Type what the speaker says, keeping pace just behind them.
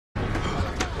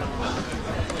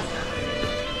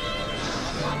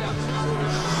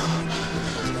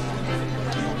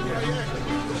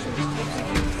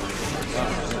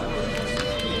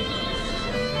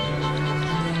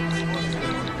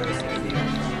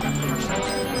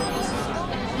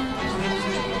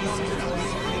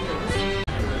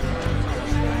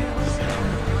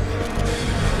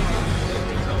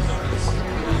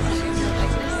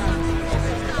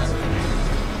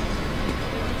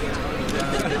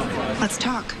Let's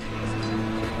talk.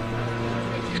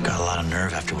 You've got a lot of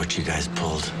nerve after what you guys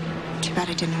pulled. Too bad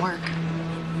it didn't work.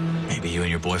 Maybe you and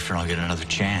your boyfriend will get another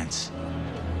chance.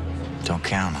 Don't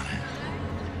count on it.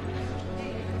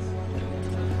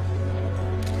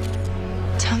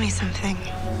 Tell me something.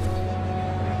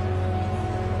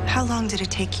 How long did it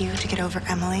take you to get over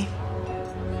Emily?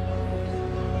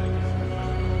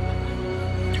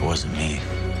 It wasn't me.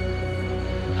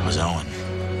 It was Owen.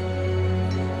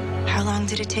 How long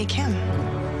did it take him?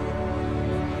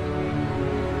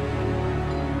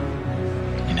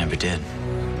 You never did.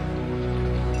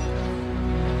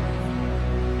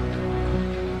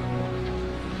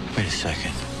 Wait a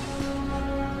second.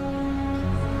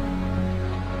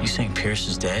 You saying Pierce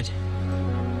is dead?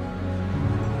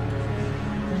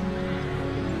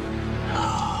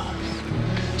 Oh,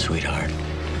 sweetheart,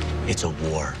 it's a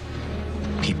war.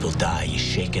 People die, you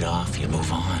shake it off, you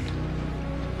move on.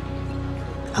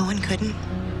 Owen couldn't.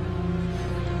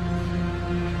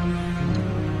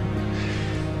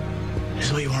 Is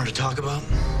this what you wanted to talk about?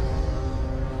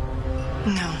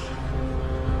 No.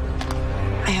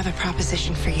 I have a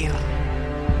proposition for you.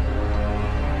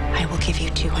 I will give you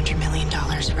 $200 million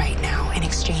right now. In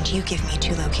exchange, you give me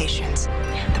 2 locations.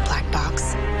 The Black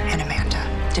Box and Amanda.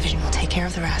 Division will take care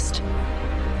of the rest.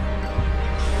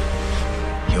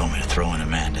 You want me to throw in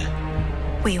Amanda?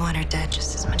 We want her dead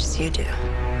just as much as you do.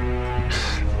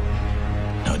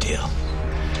 No deal.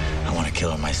 I want to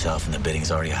kill her myself, and the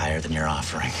bidding's already higher than you're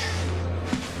offering.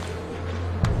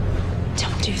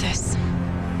 Don't do this.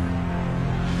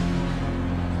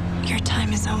 Your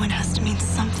time as Owen has to mean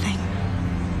something.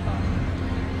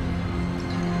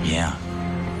 Yeah.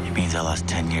 It means I lost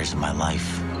 10 years of my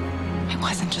life. It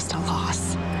wasn't just a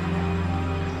loss.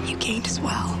 You gained as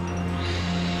well.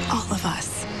 All of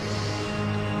us.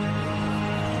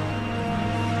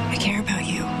 I care about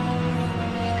you.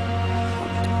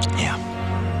 Yeah.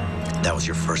 That was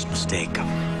your first mistake.